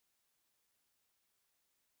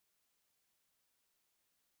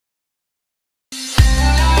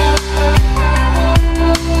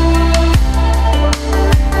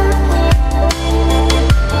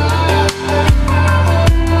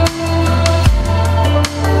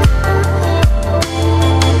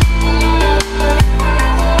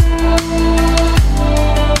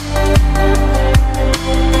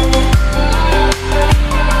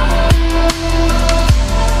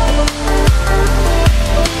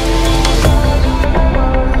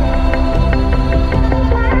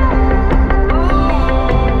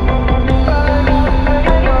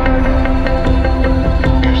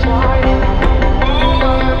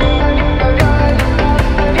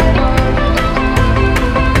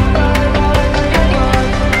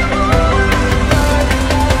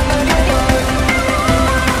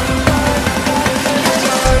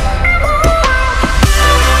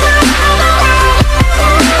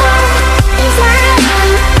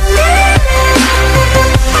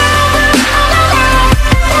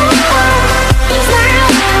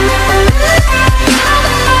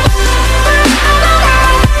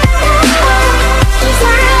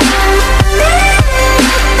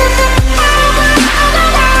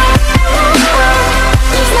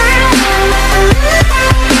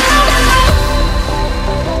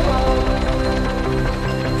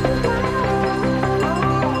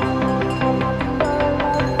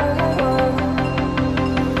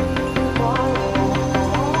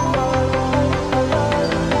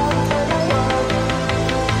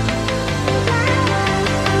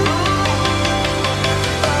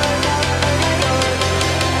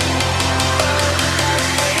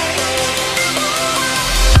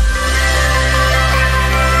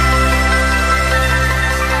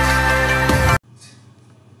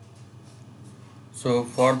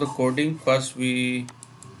for the coding, first we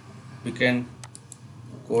can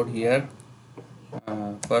code here.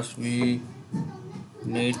 First we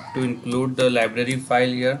need to include the library file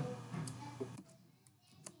here,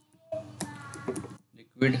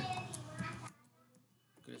 liquid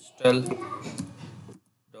crystal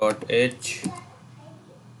dot h,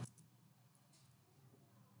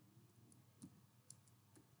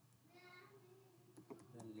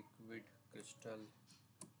 liquid crystal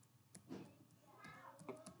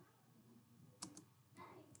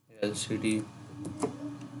lcd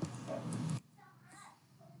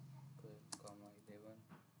comma 11.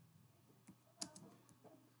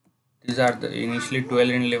 These are the initially 12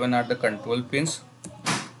 and 11 are the control pins,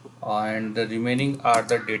 and the remaining are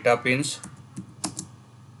the data pins.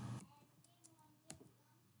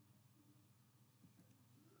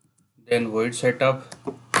 Then void setup,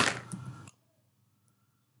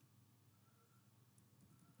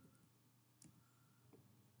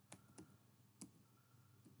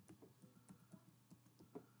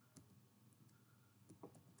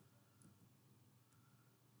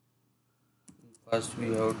 first we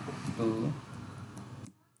have to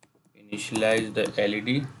initialize the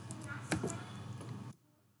LED,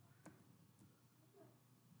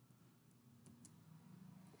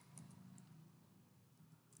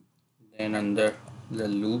 then under the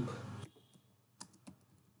loop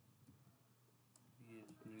we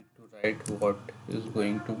need to write what is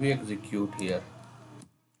going to be execute here.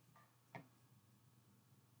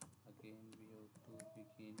 Again we have to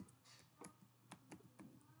begin,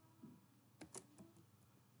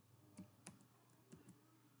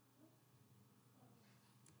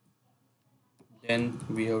 then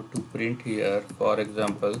we have to print here, for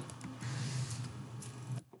example,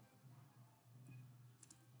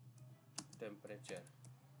 temperature.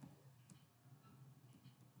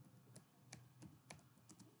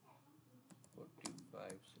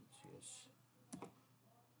 45 Celsius.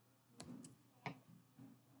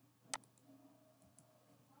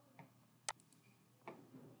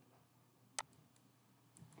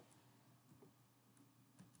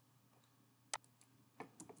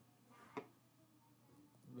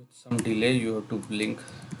 With some delay you have to blink.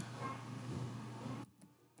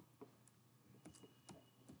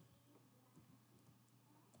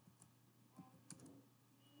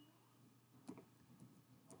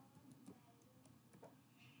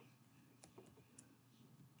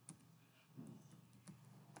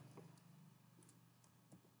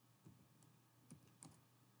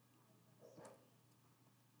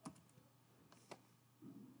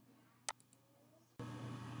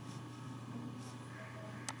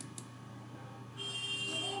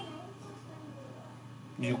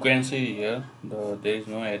 You can see here there is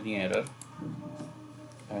no any error,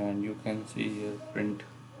 and you can see here print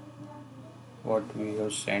what we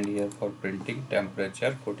have sent here for printing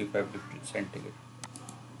temperature 45 degrees centigrade.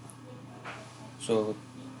 So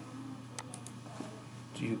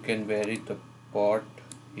you can vary the pot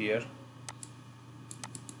here.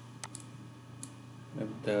 If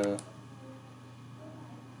the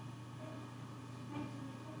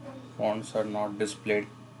fonts are not displayed,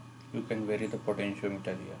 you can vary the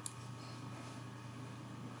potentiometer here.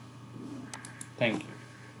 Thank you.